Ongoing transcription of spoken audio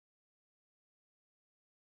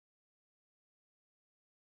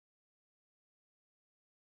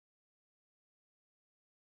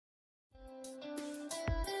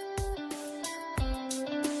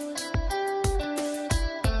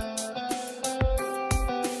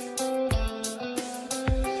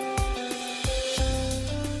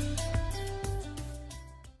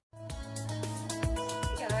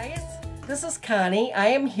This is Connie. I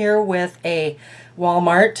am here with a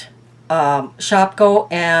Walmart, Shopko,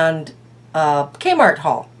 and Kmart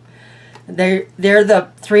haul. They're the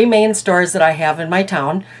three main stores that I have in my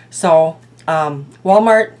town. So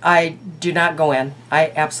Walmart, I do not go in.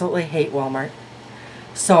 I absolutely hate Walmart.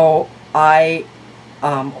 So I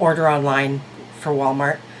order online for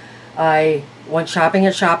Walmart. I went shopping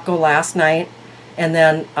at Shopko last night, and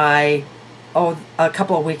then a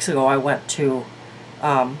couple of weeks ago I went to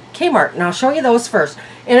Kmart, and I'll show you those first.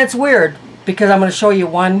 And it's weird because I'm going to show you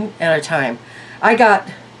one at a time. I got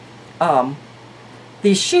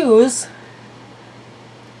these shoes,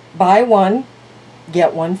 buy one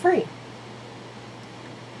get one free.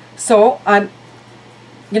 So I'm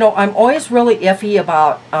always really iffy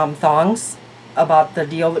about thongs, about the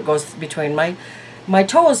deal that goes between my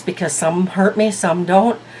toes, because some hurt me, some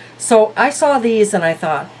don't. So I saw these and I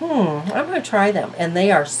thought, I'm going to try them. And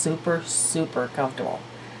they are super, super comfortable.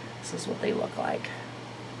 This is what they look like.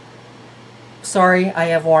 Sorry, I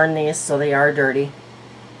have worn these, so they are dirty.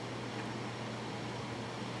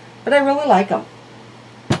 But I really like them.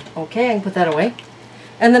 Okay, I can put that away.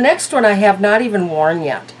 And the next one I have not even worn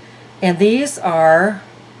yet. And these are...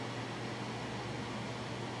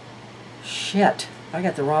 Shit, I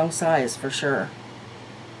got the wrong size for sure.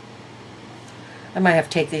 I might have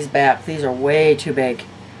to take these back. These are way too big.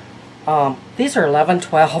 These are 11,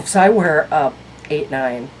 12, so I wear 8,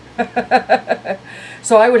 9.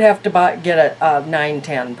 So I would have to get a 9,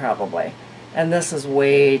 10 probably. And this is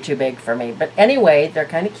way too big for me. But anyway, they're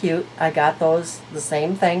kind of cute. I got those, the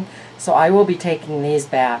same thing. So I will be taking these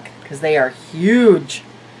back because they are huge.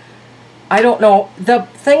 I don't know. The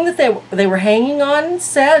thing that they were hanging on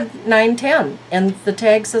said 9, 10. And the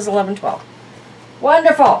tag says 11, 12.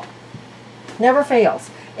 Wonderful. Never fails.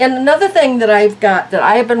 And another thing that I've got that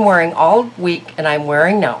I have been wearing all week and I'm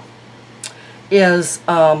wearing now is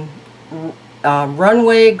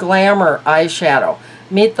Runway Glamour eyeshadow.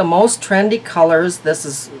 Meet the most trendy colors.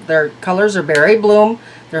 Their colors are berry bloom.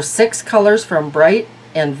 There's 6 colors from bright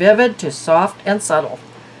and vivid to soft and subtle.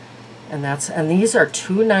 And these are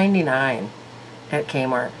 $2.99 at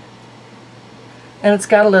Kmart. And it's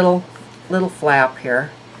got a little flap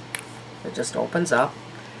here. It just opens up.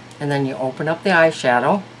 And then you open up the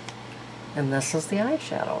eyeshadow, and this is the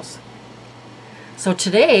eyeshadows. So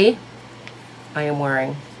today, I am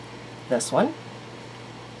wearing this one,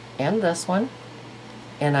 and this one,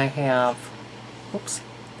 and I have,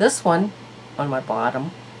 this one on my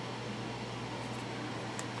bottom.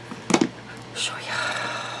 Show you.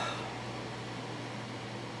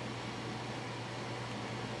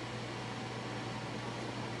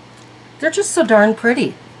 They're just so darn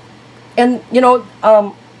pretty. And,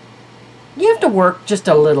 you have to work just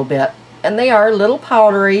a little bit, and they are a little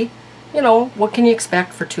powdery. What can you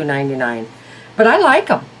expect for $2.99? But I like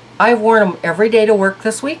them. I've worn them every day to work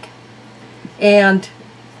this week, and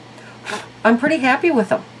I'm pretty happy with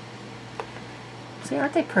them. See,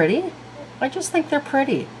 aren't they pretty? I just think they're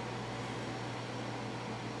pretty.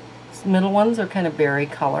 These middle ones are kind of berry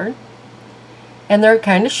colored, and they're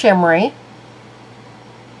kind of shimmery,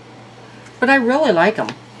 but I really like them.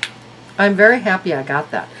 I'm very happy I got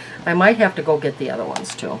that. I might have to go get the other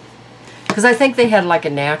ones too, because I think they had like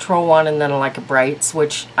a natural one and then like a brights,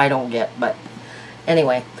 which I don't get. But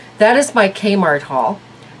anyway, that is my Kmart haul.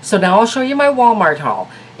 So now I'll show you my Walmart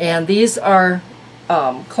haul, and these are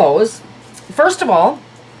clothes. First of all,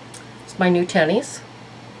 it's my new tennies.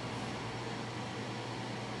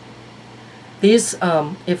 These,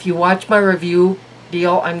 if you watch my review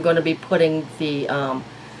deal, I'm going to be putting the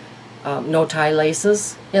no tie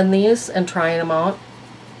laces in these and trying them out.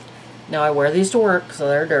 Now I wear these to work, so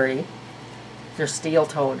they're dirty. They're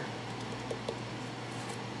steel-toed.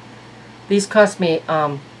 These cost me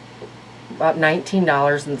about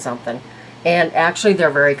 $19 and something, and actually they're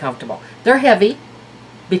very comfortable. They're heavy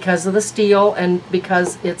because of the steel and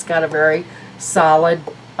because it's got a very solid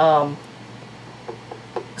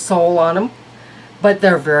sole on them, but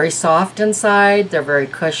they're very soft inside. They're very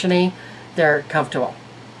cushiony. They're comfortable.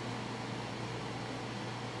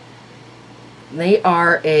 They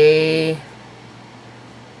are a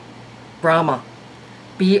Brahma,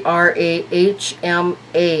 B-R-A-H-M-A,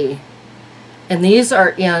 and these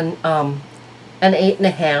are in an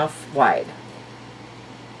 8.5 wide.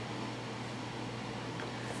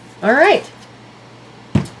 All right,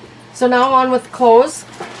 so now on with clothes.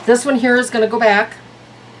 This one here is going to go back.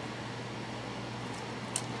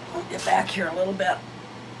 I'll get back here a little bit.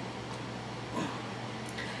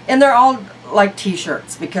 And they're all like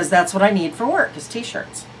t-shirts because that's what I need for work is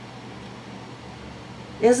t-shirts.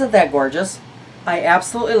 Isn't that gorgeous? I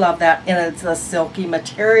absolutely love that. And it's a silky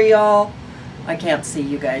material. I can't see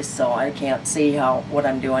you guys, so I can't see what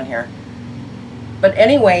I'm doing here. But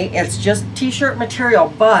anyway, it's just t-shirt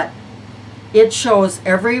material, but it shows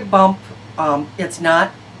every bump. It's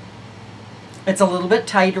a little bit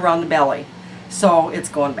tight around the belly, so it's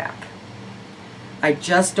going back. I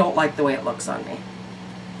just don't like the way it looks on me.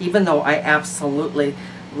 Even though I absolutely,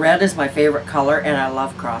 red is my favorite color and I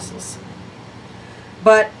love crosses.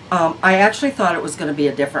 But I actually thought it was going to be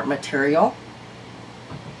a different material.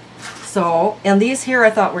 So, and these here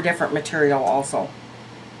I thought were different material also.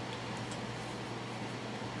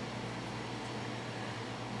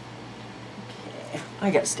 Okay,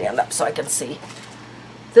 I gotta stand up so I can see.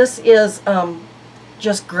 This is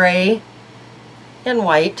just gray and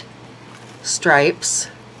white stripes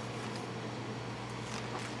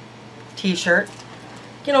t-shirt.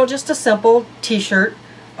 You know, just a simple t-shirt.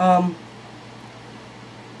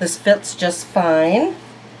 This fits just fine.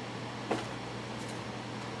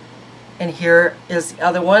 And here is the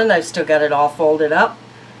other one. I've still got it all folded up.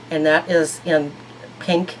 And that is in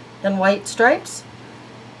pink and white stripes.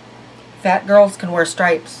 Fat girls can wear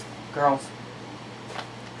stripes, girls.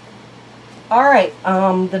 Alright,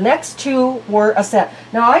 the next two were a set.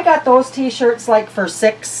 Now I got those t-shirts like for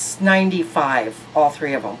 $6.95, all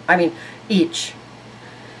three of them. I mean, each.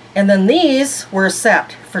 And then these were a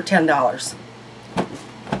set for $10.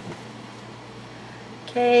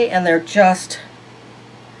 Okay, and they're just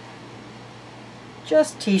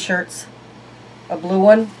t-shirts. A blue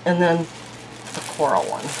one and then a coral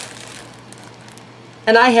one.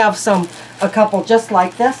 And I have a couple just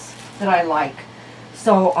like this that I like.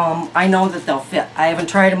 So I know that they'll fit. I haven't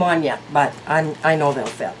tried them on yet, but I know they'll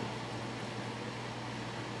fit.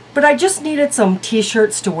 But I just needed some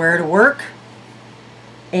t-shirts to wear to work.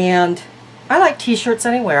 And I like t-shirts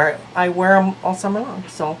anywhere. I wear them all summer long.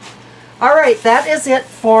 So, alright, that is it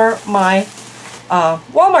for my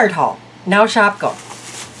Walmart haul. Now Shopko.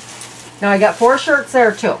 Now I got 4 shirts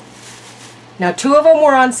there too. Now 2 of them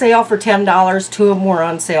were on sale for $10. 2 of them were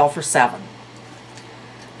on sale for $7.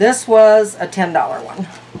 This was a $10 one.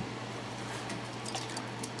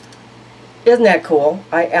 Isn't that cool?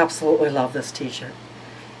 I absolutely love this t-shirt.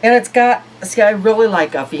 And it's got, see, I really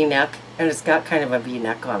like a V-neck, and it's got kind of a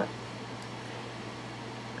V-neck on it.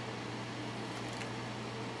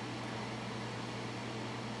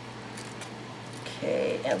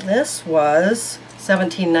 Okay, and this was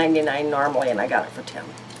 $17.99 normally, and I got it for $10.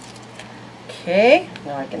 Okay,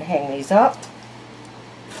 now I can hang these up.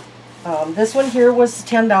 This one here was the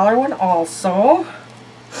 $10 one also.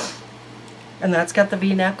 And that's got the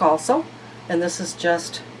V-neck also. And this is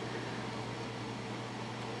just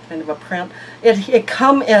kind of a print. It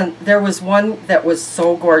come in, there was one that was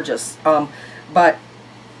so gorgeous. But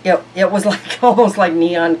it was like almost like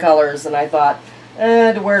neon colors, and I thought,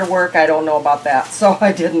 to wear to work, I don't know about that. So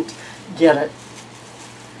I didn't get it.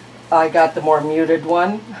 I got the more muted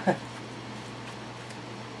one.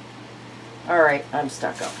 Alright, I'm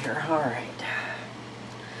stuck up here. Alright.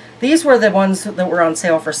 These were the ones that were on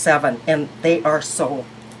sale for $7, and they are so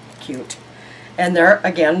cute. And they're,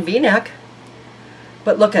 again, V-neck.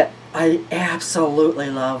 But look at, I absolutely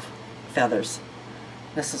love feathers.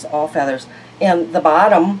 This is all feathers. And the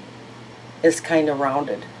bottom is kind of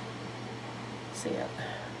rounded. See it?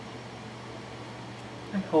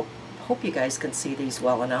 I hope you guys can see these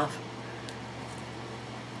well enough.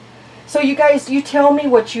 So you guys, you tell me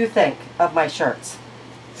what you think of my shirts.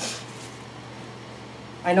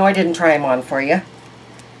 I know I didn't try them on for you,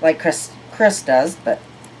 like Chris does, but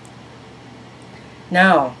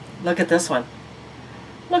now, look at this one.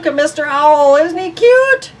 Look at Mr. Owl, isn't he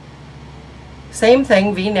cute? Same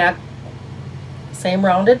thing, V-neck, same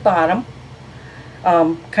rounded bottom,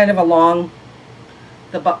 kind of a long,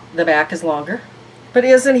 the back is longer, but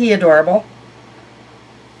isn't he adorable?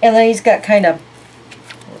 And then he's got kind of,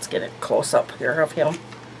 let's get a close up here of him.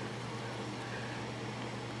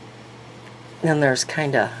 And there's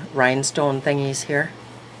kind of rhinestone thingies here.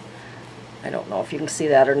 I don't know if you can see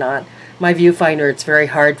that or not. My viewfinder, it's very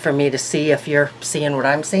hard for me to see if you're seeing what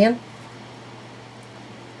I'm seeing.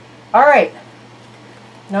 Alright.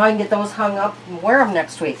 Now I can get those hung up and wear them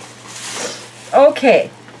next week. Okay.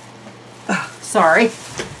 Sorry.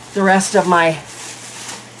 The rest of my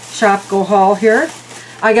Shopko haul here.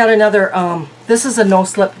 I got another, this is a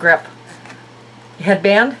no-slip grip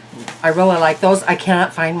headband. I really like those. I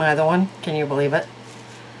cannot find my other one. Can you believe it?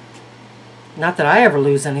 Not that I ever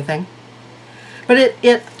lose anything. But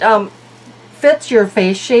it fits your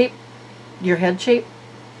face shape your head shape.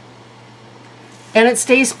 And it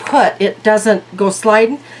stays put. It doesn't go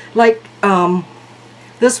sliding. Like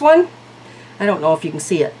this one, I don't know if you can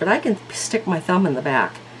see it, but I can stick my thumb in the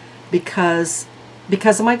back because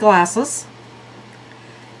of my glasses.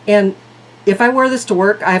 And if I wear this to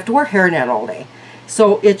work, I have to wear hairnet all day.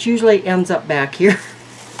 So it usually ends up back here.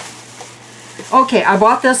 Okay, I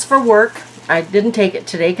bought this for work. I didn't take it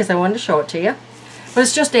today because I wanted to show it to you. But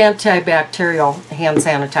it's just antibacterial hand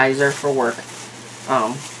sanitizer for work.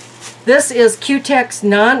 This is Q-Tex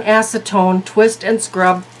non-acetone twist and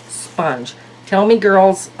scrub sponge. Tell me,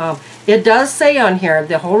 girls, it does say on here,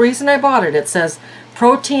 the whole reason I bought it, it says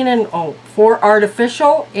protein and for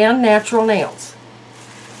artificial and natural nails.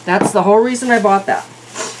 That's the whole reason I bought that.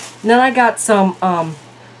 And then I got some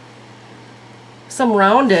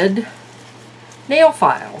rounded nail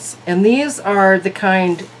files, and these are the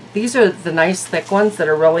kind, these are the nice thick ones that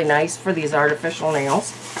are really nice for these artificial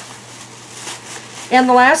nails. And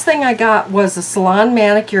the last thing I got was a Salon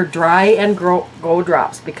Manicure Dry and Go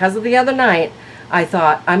Drops. Because of the other night, I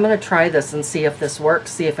thought, I'm going to try this and see if this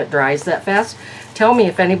works, see if it dries that fast. Tell me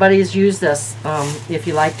if anybody's used this, if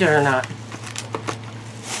you liked it or not.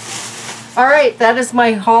 Alright, that is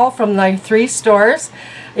my haul from the 3 stores.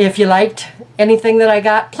 If you liked anything that I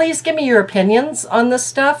got, please give me your opinions on this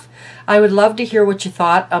stuff. I would love to hear what you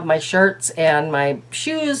thought of my shirts and my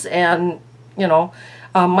shoes and, you know,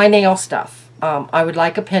 my nail stuff. I would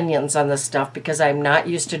like opinions on this stuff because I'm not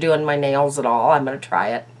used to doing my nails at all. I'm going to try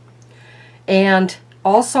it. And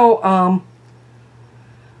also,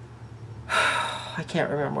 I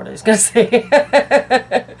can't remember what I was going to say.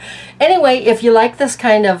 Anyway, if you like this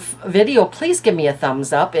kind of video, please give me a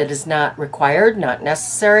thumbs up. It is not required, not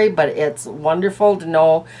necessary, but it's wonderful to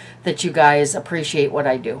know that you guys appreciate what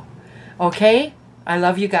I do. Okay? I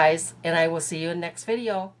love you guys, and I will see you in the next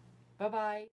video. Bye-bye.